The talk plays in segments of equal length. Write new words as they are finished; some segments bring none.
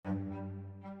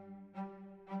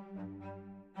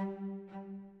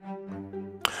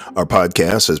Our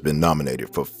podcast has been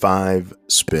nominated for 5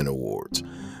 Spin Awards.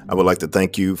 I would like to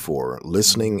thank you for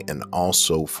listening and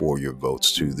also for your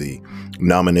votes to the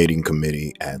nominating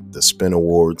committee at the Spin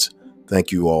Awards.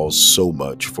 Thank you all so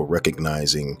much for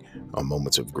recognizing our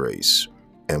moments of grace.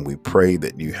 And we pray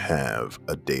that you have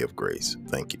a day of grace.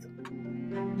 Thank you.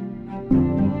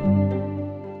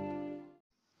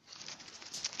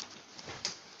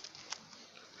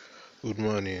 Good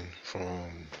morning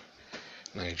from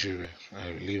Nigeria.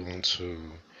 I really want to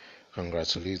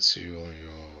congratulate you on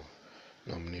your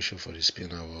nomination for the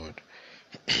Spin Award.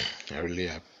 I really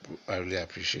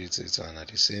appreciate it, and at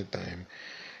the same time,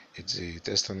 it's a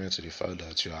testament to the fact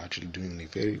that you are actually doing a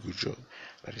very good job.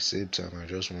 At the same time, I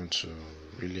just want to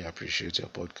really appreciate your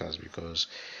podcast because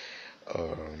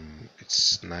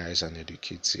it's nice and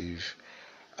educative.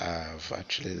 I've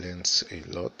actually learned a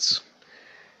lot.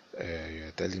 You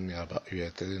are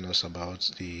telling us about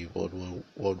the World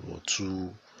War II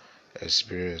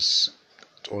experience,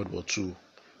 World War II,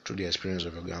 through the experience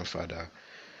of your grandfather.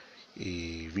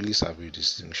 He really served with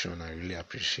distinction. I really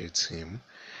appreciate him.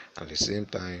 At the same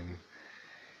time,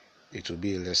 it will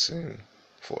be a lesson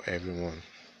for everyone.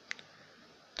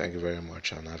 Thank you very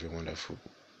much and have a wonderful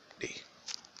day.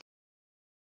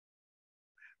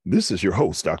 This is your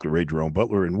host, Dr. Ray Jerome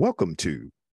Butler, and welcome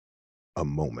to A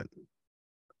Moment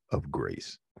of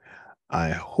Grace. I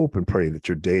hope and pray that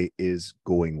your day is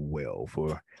going well.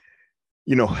 For,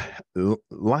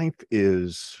 life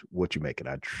is what you make it.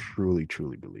 I truly,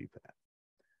 truly believe that.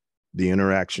 The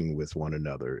interaction with one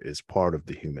another is part of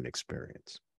the human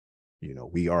experience.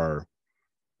 We are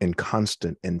in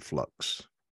constant influx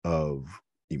of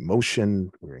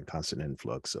emotion. We're in constant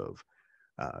influx of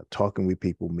talking with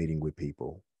people, meeting with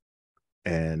people.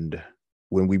 And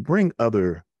when we bring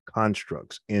other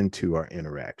constructs into our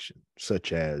interaction,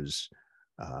 such as,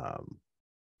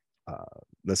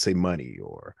 let's say, money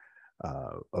or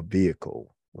a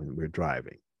vehicle when we're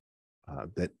driving,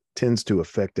 that tends to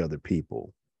affect other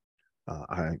people.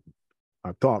 Our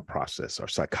thought process, our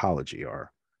psychology,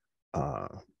 our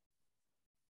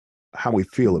how we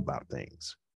feel about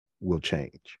things will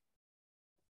change.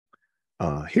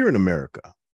 Here in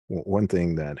America, one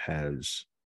thing that has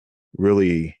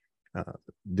really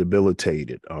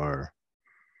debilitated our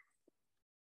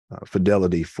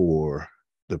fidelity for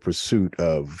the pursuit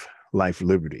of life,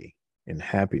 liberty, and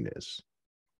happiness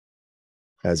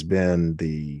has been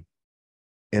the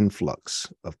influx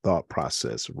of thought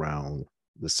process around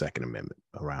the Second Amendment,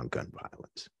 around gun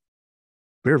violence.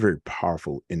 Very, very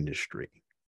powerful industry,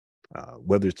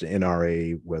 whether it's the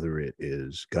NRA, whether it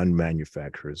is gun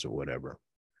manufacturers or whatever.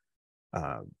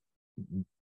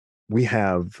 We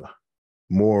have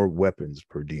more weapons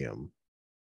per diem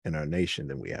in our nation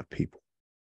than we have people.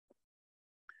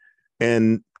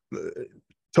 And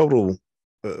total,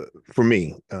 for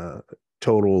me,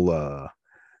 total,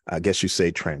 I guess you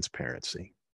say,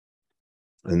 transparency.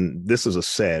 And this is a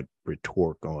sad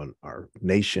retort on our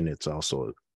nation. It's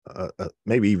also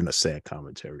maybe even a sad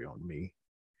commentary on me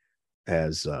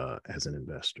as an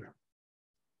investor.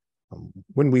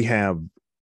 When we have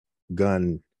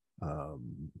gun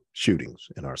shootings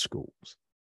in our schools,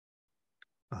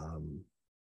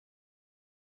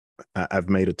 I've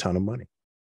made a ton of money.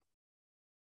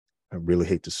 I really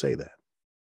hate to say that.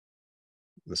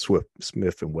 The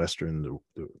Smith and Wesson,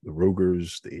 the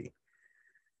Rugers, the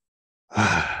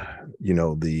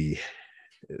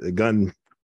gun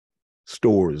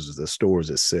stores, the stores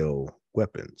that sell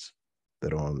weapons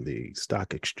that are on the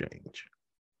stock exchange.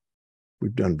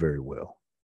 We've done very well.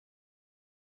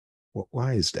 Well,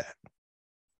 why is that?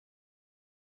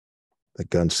 The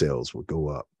gun sales will go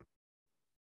up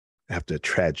after a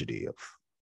tragedy of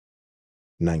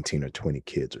 19 or 20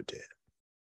 kids are dead.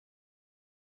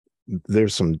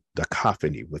 There's some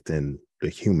dichotomy within the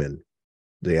human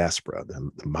diaspora,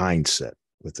 the mindset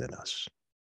within us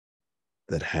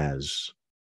that has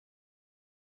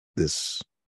this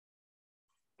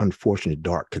unfortunate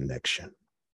dark connection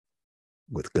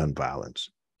with gun violence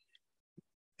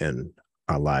in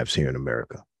our lives here in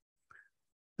America.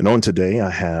 And on today, I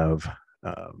have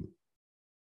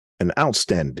an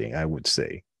outstanding, I would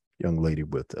say, young lady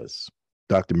with us,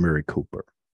 Dr. Mary Cooper.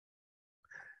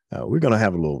 We're going to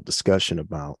have a little discussion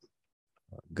about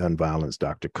gun violence.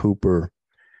 Dr. Cooper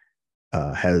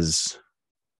has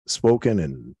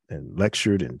spoken and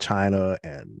lectured in China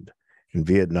and in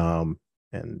Vietnam,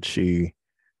 and she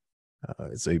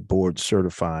is a board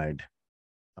certified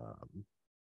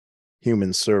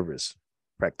human service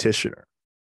practitioner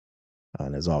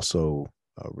and is also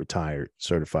a retired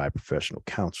certified professional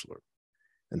counselor.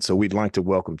 And so we'd like to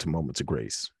welcome to Moments of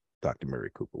Grace, Dr.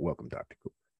 Mary Cooper. Welcome, Dr.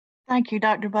 Cooper. Thank you,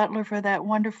 Dr. Butler, for that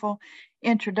wonderful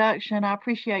introduction. I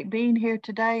appreciate being here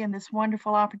today and this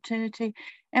wonderful opportunity.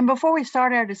 And before we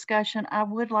start our discussion, I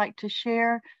would like to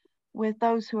share with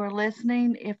those who are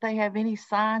listening if they have any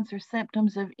signs or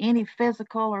symptoms of any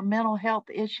physical or mental health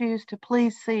issues, to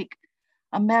please seek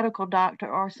a medical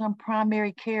doctor or some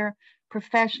primary care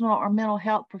professional or mental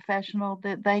health professional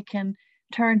that they can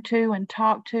turn to and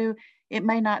talk to. It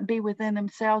may not be within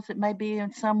themselves, it may be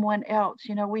in someone else.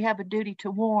 You know, we have a duty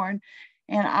to warn.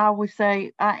 And I always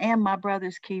say, I am my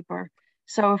brother's keeper.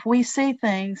 So if we see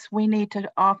things, we need to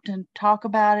often talk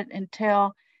about it and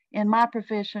tell. In my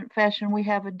profession, we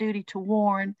have a duty to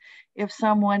warn if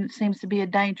someone seems to be a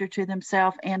danger to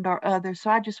themselves and or others. So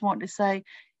I just want to say,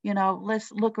 you know,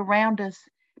 let's look around us.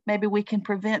 Maybe we can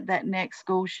prevent that next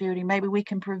school shooting. Maybe we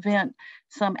can prevent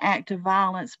some act of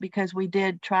violence because we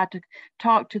did try to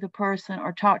talk to the person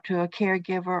or talk to a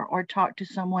caregiver or talk to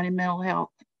someone in mental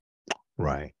health.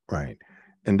 Right, right.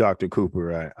 And Dr.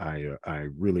 Cooper, I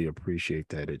really appreciate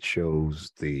that. It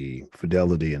shows the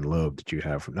fidelity and love that you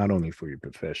have for not only for your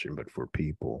profession but for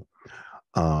people.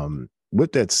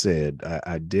 With that said,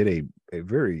 I did a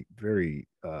very very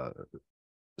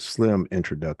slim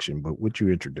introduction, but would you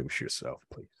introduce yourself,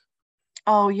 please?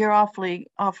 Oh, you're awfully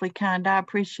kind. I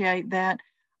appreciate that.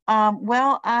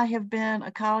 Well, I have been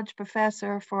a college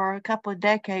professor for a couple of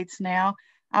decades now.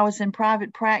 I was in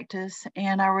private practice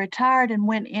and I retired and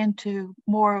went into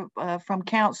more from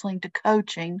counseling to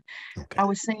coaching. I Okay.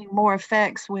 was seeing more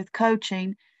effects with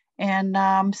coaching.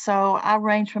 And so I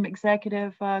range from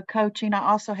executive coaching.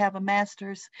 I also have a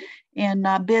master's in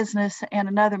business and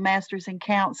another master's in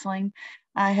counseling.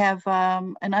 I have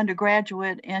an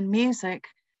undergraduate in music,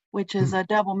 which is Hmm. a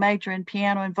double major in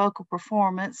piano and vocal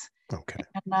performance, Okay.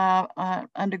 and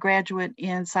undergraduate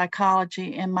in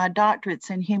psychology, and my doctorate's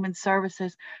in human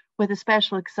services with a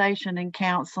specialization in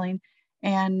counseling.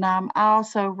 And I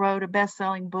also wrote a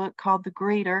best-selling book called The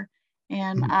Greeter,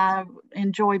 and Hmm. I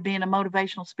enjoy being a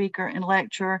motivational speaker and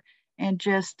lecturer. And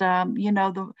just you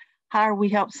know, the higher we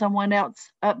help someone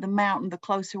else up the mountain, the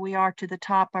closer we are to the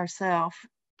top ourselves.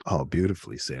 Oh,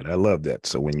 beautifully said. I love that.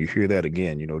 So when you hear that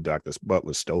again, you know Dr.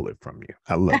 Butler stole it from you.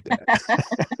 I love that.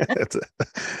 That's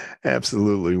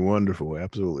absolutely wonderful.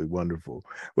 Absolutely wonderful.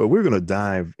 Well, we're going to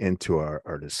dive into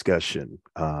our discussion.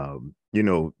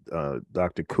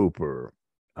 Dr. Cooper,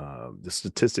 the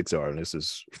statistics are, and this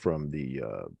is from the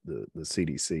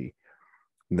CDC,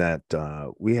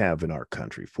 that we have in our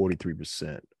country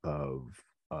 43% of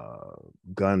uh,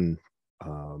 gun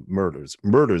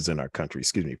murders in our country,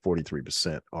 excuse me,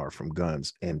 43% are from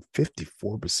guns and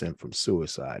 54% from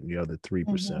suicide, and the other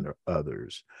 3% Mhm, are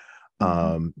others.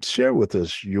 mhm. Share with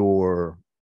us your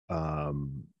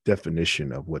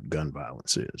definition of what gun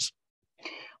violence is.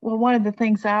 Well, one of the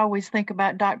things I always think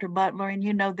about Dr. Butler, and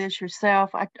you know this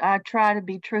yourself, I try to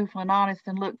be truthful and honest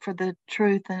and look for the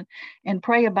truth and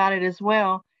pray about it as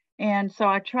well. And so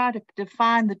I try to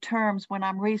define the terms when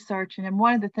I'm researching. And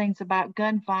one of the things about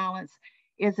gun violence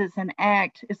is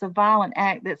it's a violent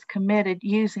act that's committed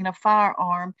using a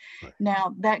firearm. Right.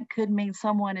 Now, that could mean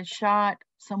someone is shot,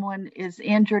 someone is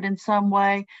injured in some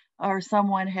way, or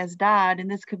someone has died. And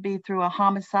this could be through a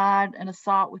homicide, an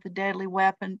assault with a deadly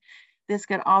weapon. This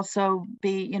could also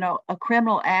be, you know, a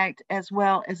criminal act as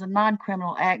well as a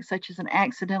non-criminal act, such as an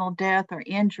accidental death or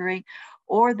injury,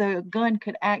 or the gun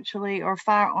could actually or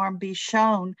firearm be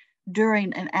shown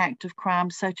during an act of crime,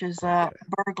 such as a Okay.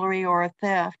 burglary or a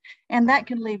theft, and that Right.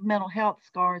 can leave mental health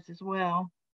scars as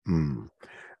well. Hmm.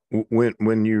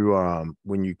 When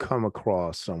you come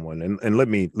across someone, and let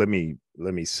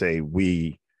me say,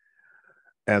 we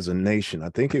as a nation,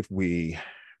 I think if we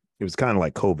it was kind of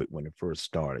like COVID when it first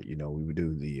started. You know, we would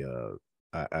do the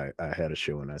I had a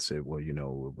show and I said, well, you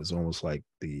know, it was almost like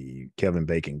the Kevin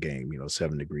Bacon game, you know,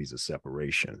 7 degrees of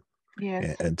separation,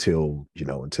 Yes. until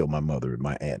my mother and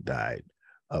my aunt died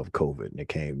of COVID and it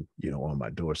came, on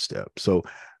my doorstep. So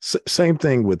same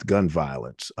thing with gun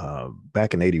violence.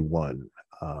 Back in '81,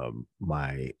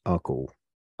 my uncle,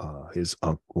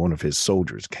 one of his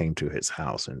soldiers came to his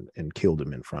house and killed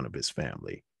him in front of his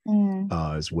family, Mm,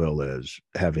 as well as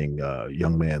having a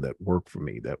young man that worked for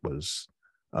me that was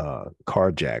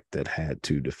carjacked that had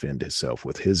to defend himself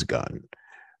with his gun.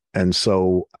 And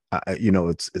so,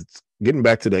 it's getting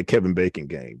back to that Kevin Bacon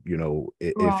game.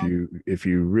 If right.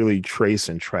 you really trace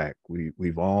and track,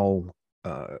 we've all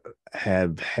uh,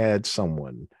 have had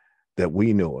someone that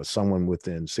we know, or someone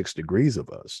within 6 degrees of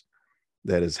us,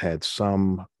 that has had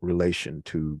some relation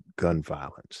to gun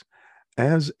violence.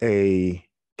 As a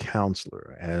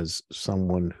counselor, as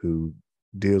someone who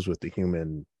deals with the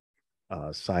human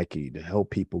psyche to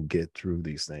help people get through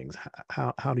these things,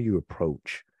 how do you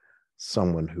approach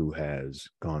someone who has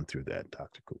gone through that,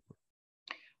 Dr. Cooper?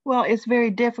 Well, it's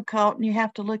very difficult, and you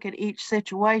have to look at each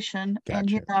situation. And,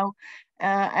 Gotcha.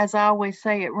 as I always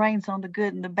say, it rains on the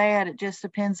good and the bad. It just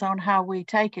depends on how we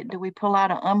take it. Do we pull out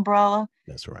an umbrella?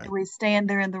 That's Do right. we stand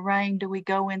there in the rain? Do we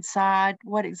go inside?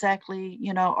 What exactly,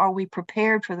 are we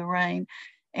prepared for the rain?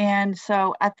 And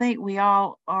so I think we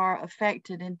all are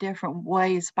affected in different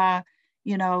ways by,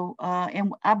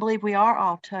 and I believe we are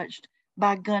all touched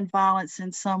by gun violence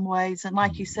in some ways. And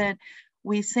like you Mhm. said,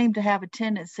 we seem to have a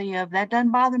tendency of that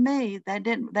doesn't bother me.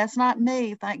 That's not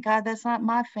me. Thank God that's not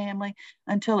my family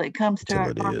until it comes to Until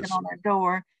our it knocking is. on our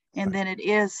door. And Right. then it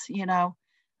is,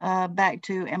 back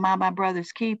to, am I my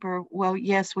brother's keeper? Well,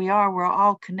 yes, we are. We're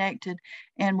all connected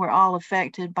and we're all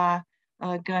affected by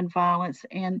gun violence.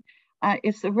 And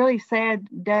it's a really sad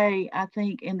day, I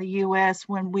think, in the US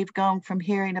when we've gone from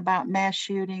hearing about mass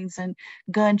shootings and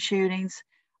gun shootings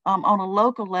on a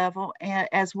local level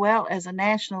as well as a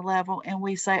national level. And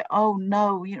we say, oh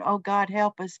no, oh God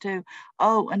help us to,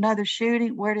 oh, another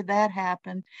shooting, where did that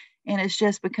happen? And it's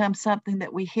just become something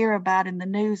that we hear about in the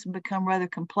news and become rather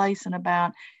complacent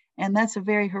about. And that's a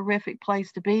very horrific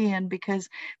place to be in, because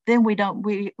then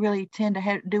we really tend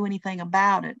to do anything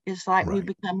about it. It's like we Right.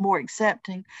 become more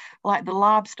accepting, like the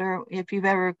lobster. If you've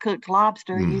ever cooked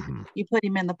lobster, Hmm. you put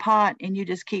him in the pot and you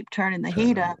just keep turning the Turn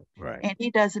heat on up, it. Right. and he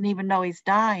doesn't even know he's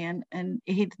dying, and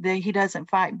he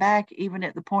doesn't fight back even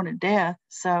at the point of death.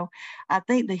 So I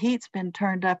think the heat's been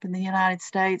turned up in the United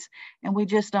States, and we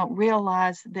just don't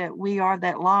realize that we are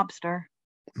that lobster.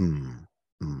 Mm.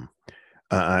 Mm.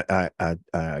 I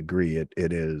agree.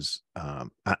 It is.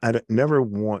 I never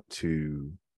want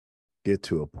to get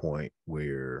to a point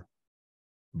where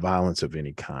violence of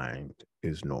any kind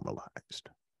is normalized.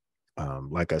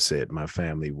 Like I said, my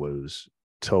family was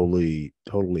totally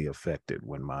affected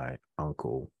when my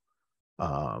uncle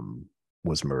um,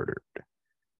 was murdered.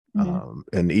 Mm-hmm.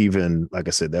 And even like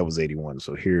I said, that was 81.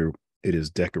 So here it is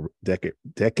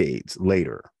decades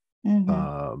later.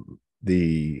 Mm-hmm.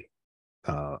 The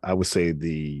I would say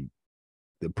the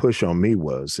push on me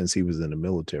was, since he was in the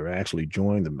military, I actually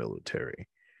joined the military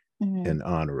Mm-hmm. in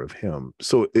honor of him.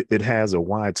 So it has a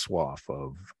wide swath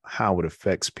of how it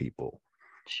affects people,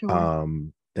 Sure.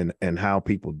 and how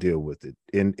people deal with it.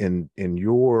 In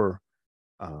your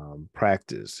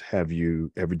practice, have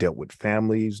you ever dealt with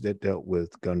families that dealt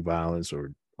with gun violence,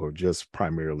 or just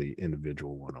primarily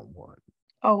individual one on one?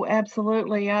 Oh,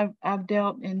 absolutely. I've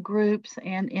dealt in groups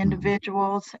and Mm-hmm.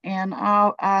 individuals, and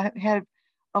I had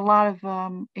a lot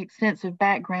of extensive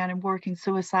background in working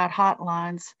suicide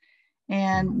hotlines.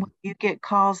 And Mm-hmm. when you get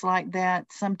calls like that,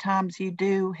 sometimes you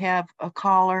do have a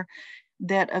caller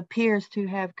that appears to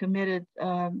have committed,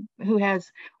 who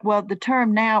has, well, the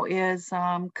term now is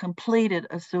completed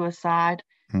a suicide.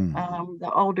 Mm-hmm.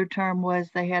 The older term was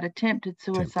they had attempted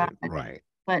suicide, Tempted, right?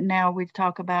 but now we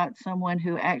talk about someone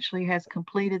who actually has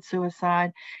completed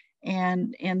suicide.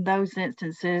 And in those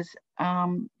instances,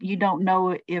 you don't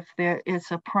know if there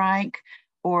is a prank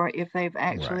or if they've Right.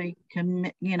 actually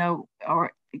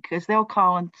or because they'll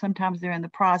call and sometimes they're in the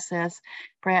process.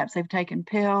 Perhaps they've taken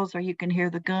pills, or you can hear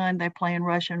the gun. They're playing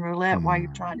Russian roulette while you're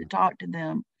trying to Mm-hmm. talk to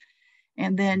them.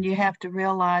 And then you have to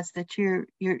realize that you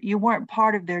weren't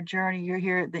part of their journey. You're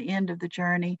here at the end of the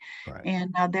journey, Right.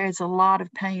 and there's a lot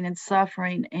of pain and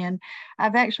suffering. And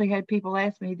I've actually had people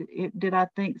ask me, did I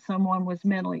think someone was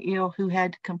mentally ill who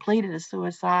had completed a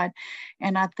suicide?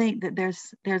 And I think that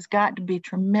there's got to be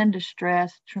tremendous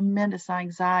stress, tremendous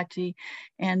anxiety,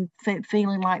 and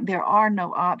feeling like there are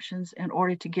no options in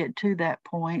order to get to that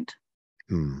point.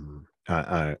 Mm-hmm.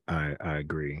 I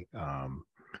agree.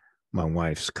 My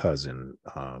wife's cousin,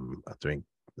 I think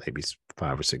maybe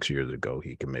 5 or 6 years ago,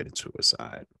 he committed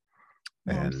suicide.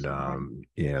 Oh, I'm And sorry.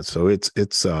 yeah, so it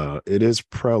is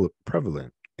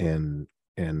prevalent in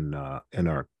our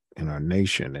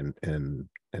nation,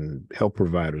 and help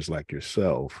providers like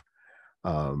yourself,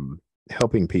 um,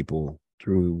 helping people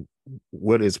through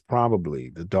what is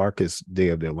probably the darkest day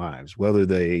of their lives, whether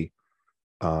they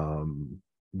um,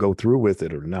 go through with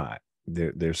it or not.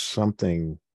 There's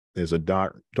something. There's a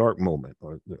dark moment,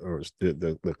 or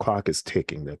the clock is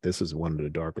ticking, that this is one of the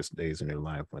darkest days in their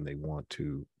life when they want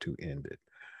to end it.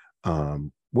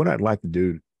 What I'd like to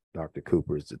do, Dr.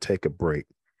 Cooper, is to take a break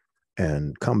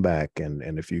and come back,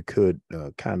 and if you could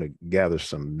kind of gather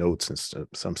some notes and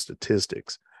some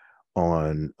statistics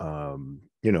on,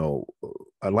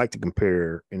 I'd like to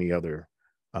compare any other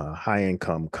high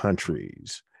income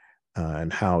countries,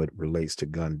 and how it relates to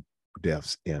gun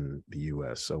deaths in the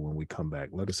US. So when we come back,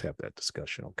 let us have that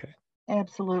discussion, okay?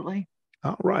 Absolutely.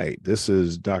 All right. This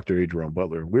is Dr. Adrian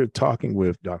Butler. We're talking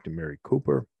with Dr. Mary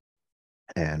Cooper,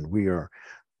 and we are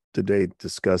today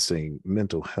discussing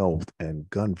mental health and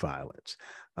gun violence.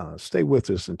 Stay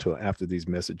with us until after these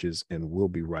messages, and we'll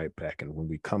be right back. And when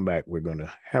we come back, we're going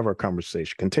to have our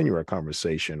conversation, continue our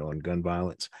conversation on gun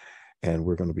violence, and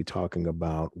we're going to be talking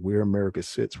about where America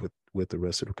sits with the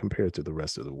rest of the, compared to the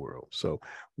rest of the world. So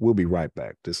we'll be right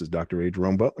back. This is Dr. A.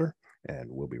 Jerome Butler, and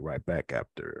we'll be right back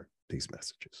after these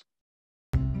messages.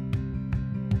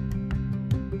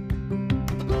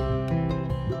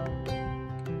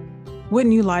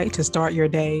 Wouldn't you like to start your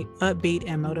day upbeat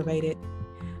and motivated?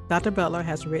 Dr. Butler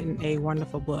has written a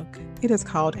wonderful book. It is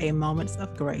called A Moments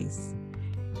of Grace.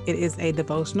 It is a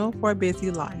devotional for a busy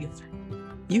life.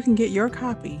 You can get your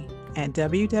copy at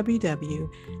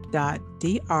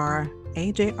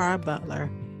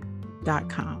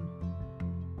www.drajrbutler.com.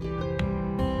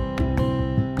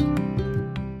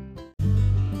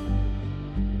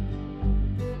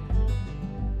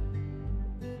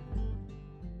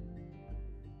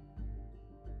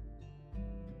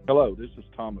 Hello, this is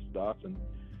Thomas Dotson,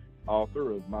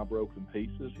 author of My Broken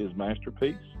Pieces, His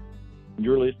Masterpiece.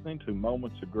 You're listening to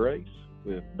Moments of Grace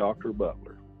with Dr.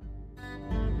 Butler.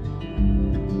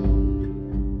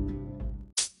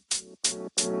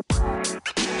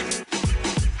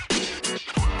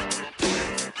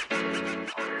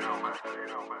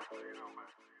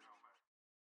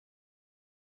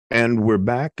 And we're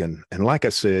back. And like I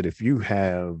said, if you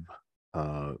have,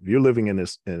 you're living in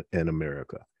this, in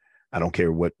America, I don't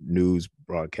care what news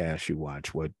broadcast you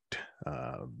watch, what,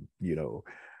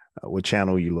 what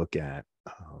channel you look at.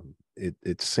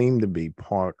 It seemed to be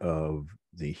part of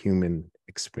the human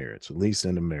experience, at least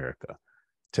in America,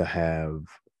 to have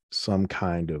some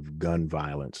kind of gun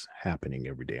violence happening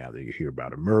every day. Either you hear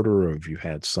about a murder, or if you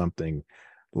had something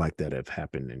like that have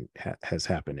happened and has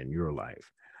happened in your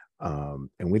life. And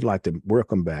we'd like to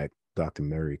welcome back Dr.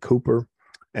 Mary Cooper.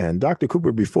 And Dr.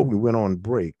 Cooper, before we went on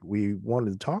break, we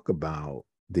wanted to talk about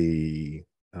the,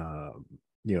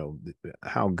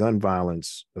 how gun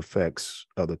violence affects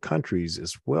other countries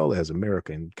as well as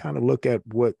America, and kind of look at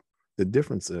what the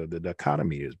difference, the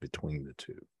dichotomy is between the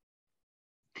two.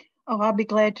 Oh, I'll be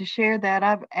glad to share that.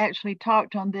 I've actually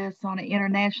talked on this on an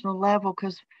international level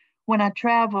because when I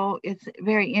travel, it's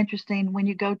very interesting. When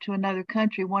you go to another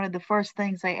country, one of the first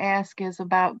things they ask is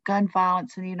about gun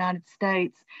violence in the United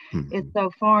States. Mm-hmm. It's so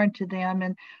foreign to them.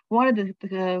 And one of the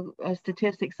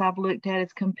statistics I've looked at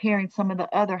is comparing some of the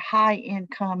other high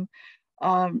income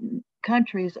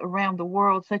countries around the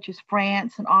world, such as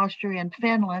France and Austria and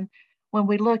Finland. When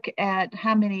we look at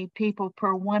how many people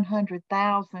per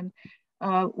 100,000,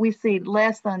 we see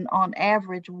less than, on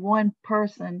average, one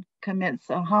person commits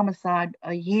a homicide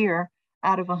a year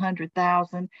out of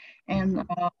 100,000. And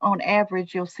on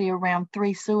average, you'll see around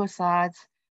 3 suicides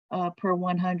per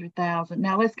 100,000.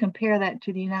 Now, let's compare that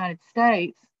to the United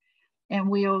States, and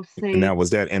we'll see. Now,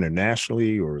 was that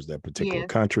internationally, or is that particular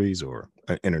countries, or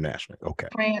internationally? Okay.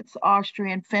 France,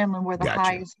 Austria, and Finland were the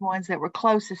highest ones that were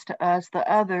closest to us. The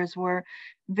others were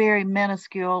very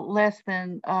minuscule, less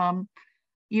than,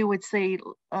 you would see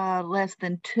less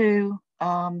than 2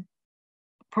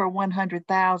 per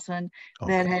 100,000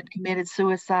 that had committed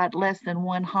suicide, less than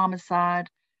 1 homicide.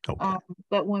 Okay.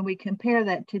 But when we compare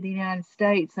that to the United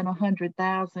States and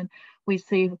 100,000, we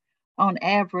see on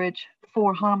average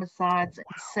 4 homicides and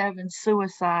 7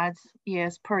 suicides,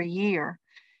 per year.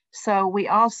 So we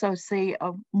also see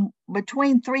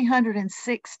between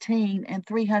 316 and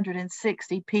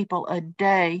 360 people a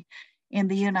day in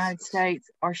the United States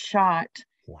are shot.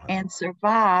 Wow. And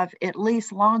survive at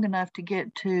least long enough to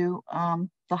get to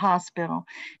the hospital.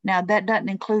 Now, that doesn't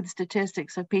include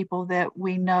statistics of people that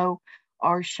we know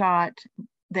are shot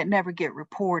that never get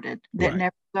reported, that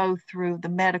never go through the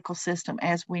medical system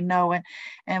as we know it.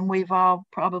 And we've all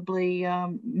probably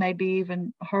maybe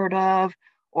even heard of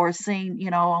or seen,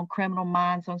 on Criminal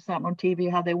Minds on something on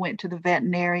TV, how they went to the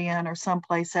veterinarian or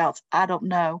someplace else. I don't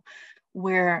know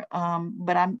where,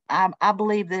 but I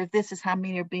believe that if this is how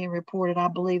many are being reported, I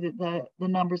believe that the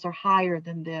numbers are higher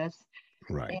than this.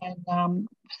 Right. And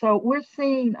so we're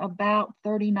seeing about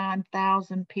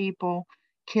 39,000 people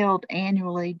killed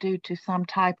annually due to some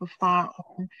type of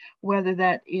firearm, whether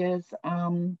that is,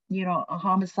 a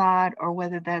homicide or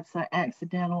whether that's an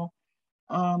accidental.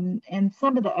 And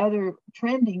some of the other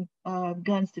trending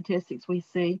gun statistics we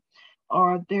see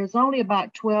are there's only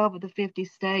about 12 of the 50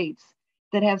 states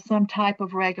that have some type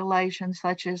of regulation,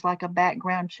 such as like a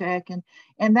background check,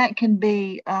 and that can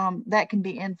be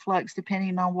influxed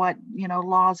depending on what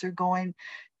laws are going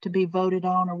to be voted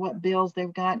on or what bills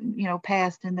they've gotten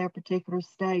passed in their particular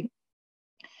state.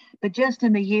 But just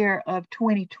in the year of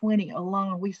 2020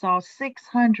 alone, we saw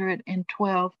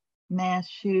 612 mass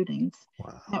shootings.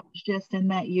 Wow. That was just in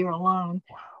that year alone.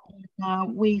 Wow.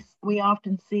 We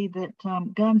often see that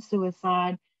gun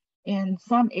suicide in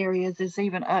some areas is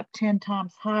even up 10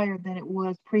 times higher than it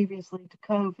was previously to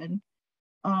COVID.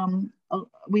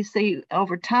 We see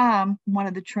over time, one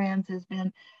of the trends has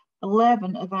been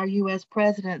 11 of our U.S.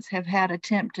 presidents have had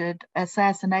attempted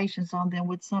assassinations on them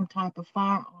with some type of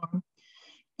firearm.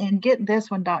 And get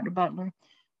this one, Dr. Butler,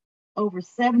 over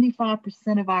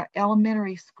 75% of our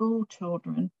elementary school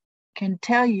children can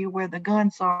tell you where the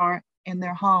guns are in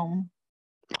their home.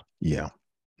 Yeah.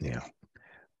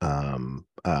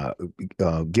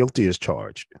 Guilty as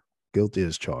charged. Guilty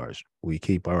as charged. We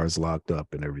keep ours locked up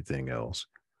and everything else,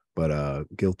 but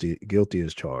guilty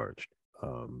as charged.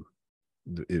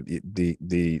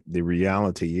 The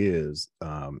reality is,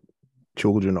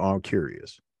 children are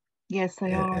curious. Yes,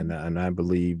 they are. And I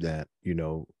believe that,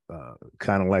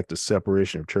 kind of like the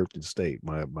separation of church and state,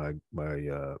 my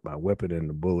weapon and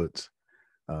the bullets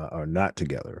are not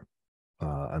together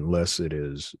unless it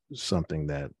is something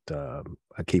that I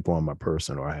keep on my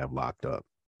person or I have locked up.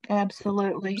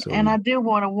 Absolutely. And I do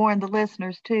want to warn the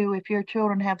listeners too, if your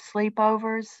children have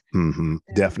sleepovers,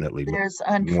 definitely. There's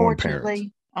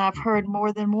unfortunately, I've heard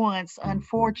more than once,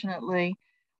 unfortunately,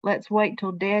 let's wait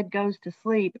till dad goes to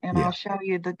sleep and I'll show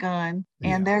you the gun.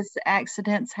 And there's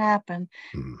accidents happen.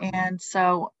 And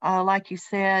so, like you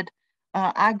said,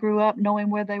 I grew up knowing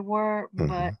where they were, but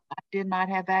I did not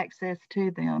have access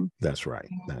to them. That's right.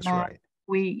 And, that's right.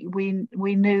 We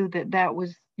knew that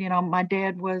was, my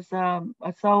dad was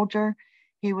a soldier.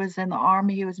 He was in the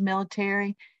Army. He was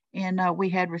military, and we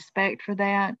had respect for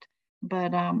that.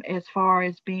 But as far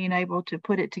as being able to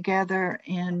put it together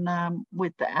and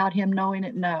without him knowing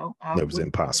it, no, it was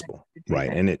impossible,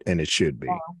 right? And it should be.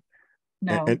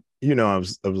 No. And I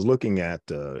was looking at,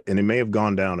 and it may have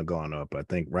gone down or gone up. I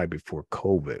think right before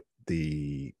COVID,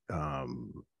 the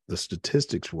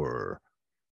statistics were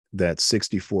that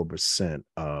 64%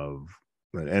 of,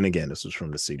 and again, this was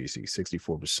from the CDC,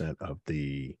 64% of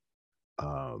the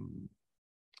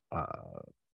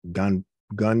gun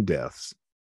deaths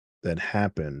that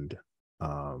happened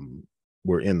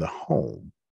were in the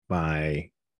home by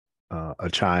a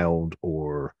child,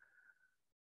 or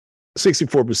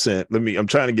 64%. I'm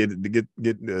trying to get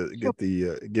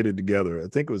it together. I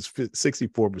think it was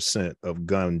 64% of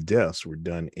gun deaths were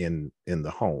done in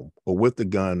the home or with the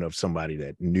gun of somebody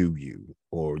that knew you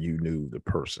or you knew the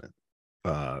person.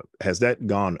 Has that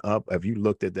gone up? Have you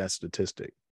looked at that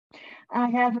statistic? I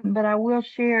haven't, but I will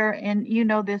share, and you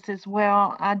know this as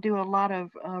well. I do a lot of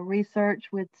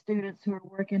research with students who are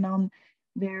working on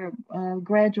their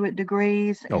graduate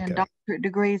degrees and doctorate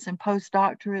degrees and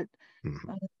postdoctorate.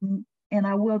 And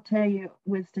I will tell you,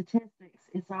 with statistics,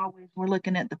 it's always we're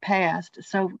looking at the past.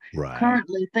 So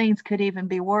currently, things could even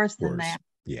be worse than that.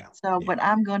 But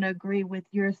I'm going to agree with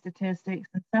your statistics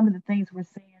and some of the things we're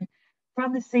seeing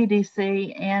from the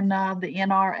CDC and the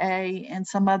NRA and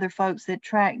some other folks that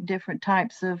track different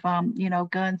types of,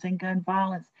 guns and gun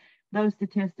violence. Those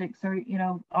statistics are,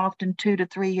 often 2 to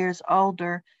 3 years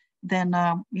older than,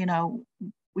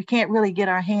 we can't really get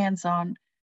our hands on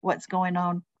what's going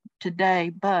on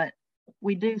today, but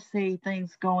we do see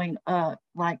things going up,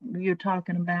 like you're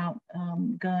talking about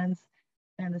guns,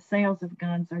 and the sales of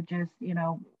guns are just,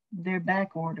 they're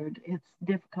back ordered. It's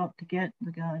difficult to get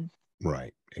the guns.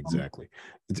 Right, exactly.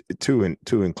 To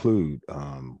include,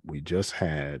 we just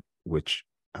had, which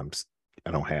I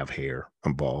don't have hair,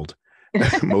 I'm bald.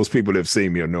 Most people that have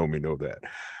seen me or know me know that.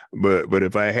 But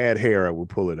if I had hair, I would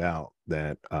pull it out.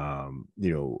 That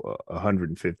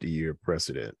 150-year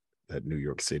precedent that New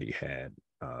York City had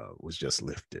was just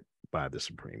lifted by the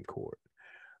Supreme Court.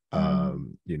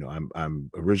 I'm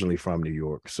originally from New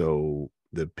York, so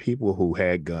the people who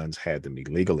had guns had them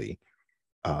illegally.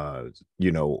 They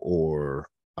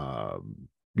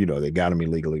got them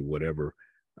illegally, whatever.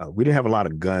 We didn't have a lot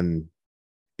of gun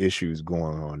issues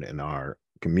going on in our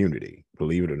community,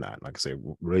 believe it or not. Like I said,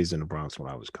 raised in the Bronx when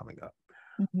I was coming up.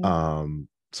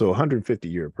 So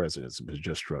 150-year precedents was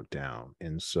just struck down.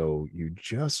 And so you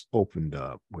just opened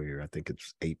up where I think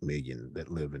it's 8 million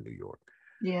that live in New York.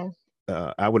 Yes.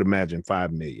 I would imagine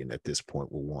 5 million at this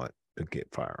point will want to get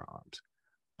firearms.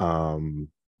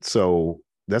 So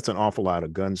that's an awful lot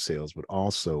of gun sales, but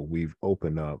also we've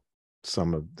opened up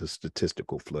some of the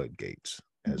statistical floodgates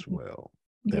as well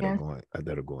that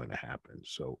are going to happen.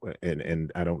 So,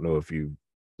 and I don't know if you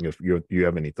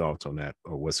have any thoughts on that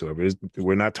or whatsoever.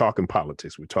 We're not talking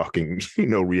politics. We're talking,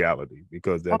 reality,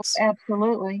 because that's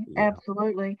absolutely.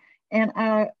 And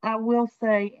I will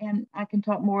say, and I can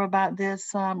talk more about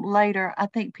this later, I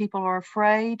think people are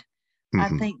afraid. I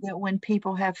think that when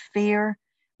people have fear,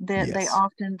 that they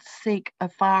often seek a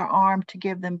firearm to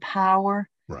give them power.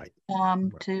 Right.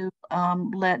 To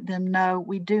let them know.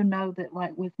 We do know that,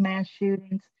 like with mass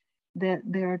shootings, that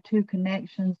there are two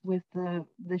connections with the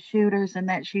shooters, and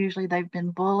that's usually they've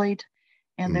been bullied,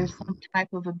 and there's some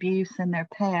type of abuse in their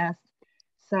past.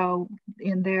 So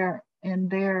in their I'm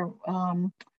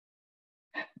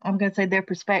going to say their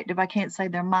perspective. I can't say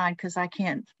their mind because I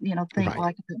can't, think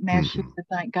like a mass shooter,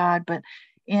 thank God. But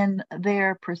in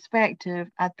their perspective,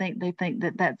 I think they think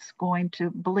that that's going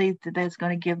to believe that that's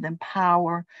going to give them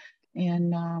power.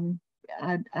 And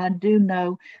I do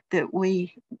know that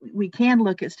we can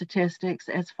look at statistics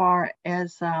as far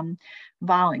as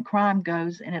violent crime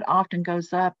goes, and it often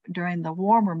goes up during the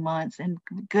warmer months. And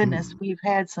goodness, we've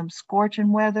had some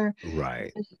scorching weather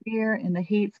this year, and the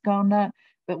heat's gone up.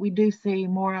 But we do see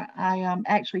more. I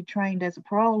actually trained as a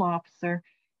parole officer,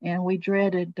 and we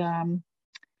dreaded the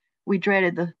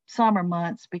summer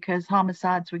months because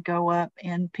homicides would go up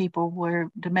and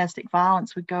domestic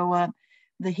violence would go up.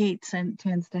 The heat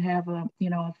tends to have a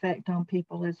effect on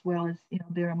people as well as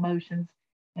their emotions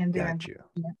and their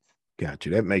Got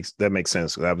you. That makes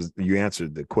sense. You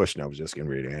answered the question I was just getting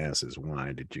ready to ask: is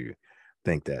why did you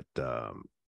think that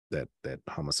that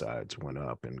homicides went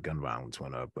up and gun violence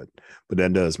went up? But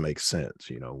that does make sense.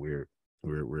 We're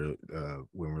when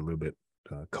we're a little bit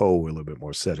cold, we're a little bit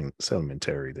more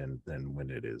sedimentary than when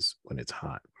it's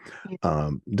hot.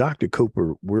 Dr.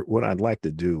 Cooper, what I'd like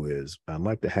to do is I'd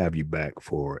like to have you back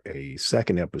for a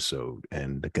second episode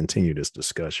and to continue this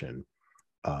discussion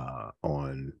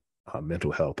on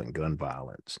mental health and gun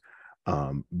violence.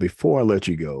 Before I let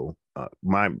you go,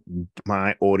 my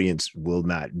audience will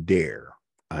not dare.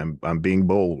 I'm being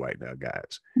bold right now,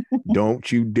 guys.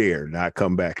 Don't you dare not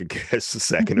come back and catch the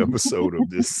second episode of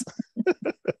this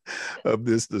of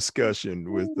this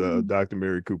discussion with Dr.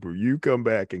 Mary Cooper. You come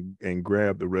back and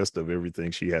grab the rest of everything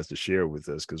she has to share with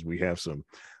us, because we have some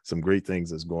great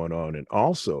things that's going on. And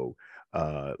also,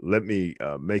 let me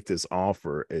make this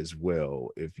offer as well.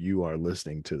 If you are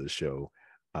listening to the show,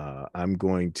 I'm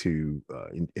going to,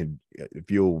 if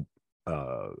you'll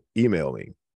email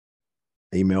me,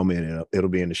 and it'll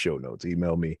be in the show notes.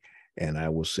 Email me, and I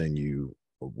will send you.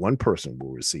 One person will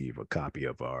receive a copy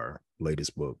of our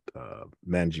latest book,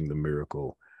 Managing the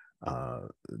Miracle,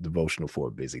 Devotional for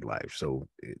a Busy Life. So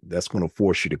that's going to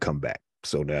force you to come back.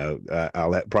 So now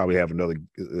I'll probably have another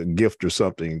gift or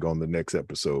something on the next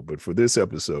episode. But for this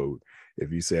episode,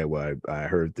 if you say, well, I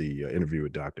heard the interview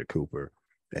with Dr. Cooper,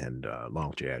 and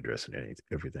along with your address and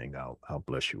everything, I'll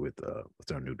bless you with our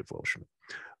new devotional.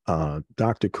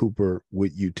 Dr. Cooper,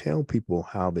 would you tell people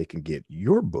how they can get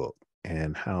your book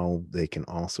and how they can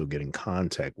also get in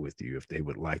contact with you if they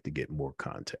would like to get more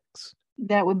context?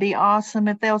 That would be awesome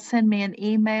if they'll send me an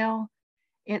email.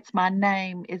 It's my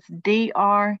name. It's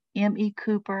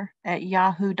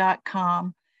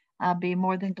drmecooper@yahoo.com. I'll be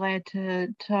more than glad to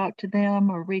talk to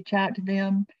them or reach out to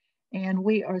them. And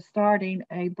we are starting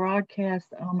a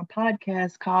broadcast on a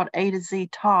podcast called A to Z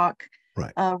Talk,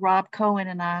 Rob Cohen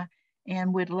and I,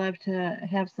 and we'd love to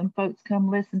have some folks come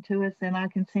listen to us, and I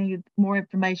can send you more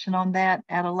information on that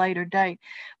at a later date.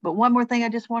 But one more thing I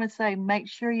just want to say, make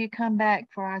sure you come back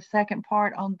for our second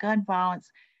part on gun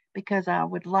violence, because I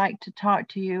would like to talk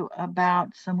to you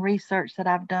about some research that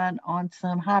I've done on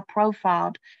some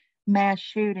high-profile mass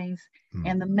shootings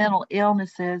and the mental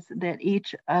illnesses that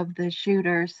each of the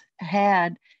shooters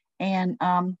had, and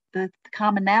the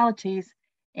commonalities,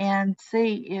 and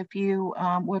see if you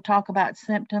we'll talk about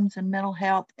symptoms and mental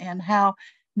health and how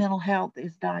mental health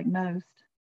is diagnosed.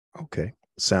 Okay,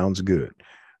 sounds good.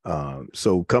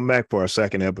 So come back for our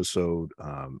second episode.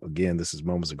 Again, this is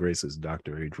Moments of Grace. This is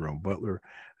Dr. Adrian Butler.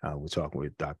 We're talking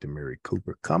with Dr. Mary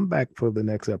Cooper. Come back for the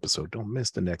next episode. Don't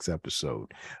miss the next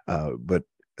episode. But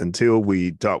until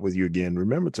we talk with you again,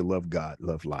 remember to love God,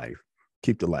 love life,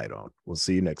 keep the light on. We'll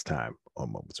see you next time on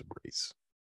Moments of Grace.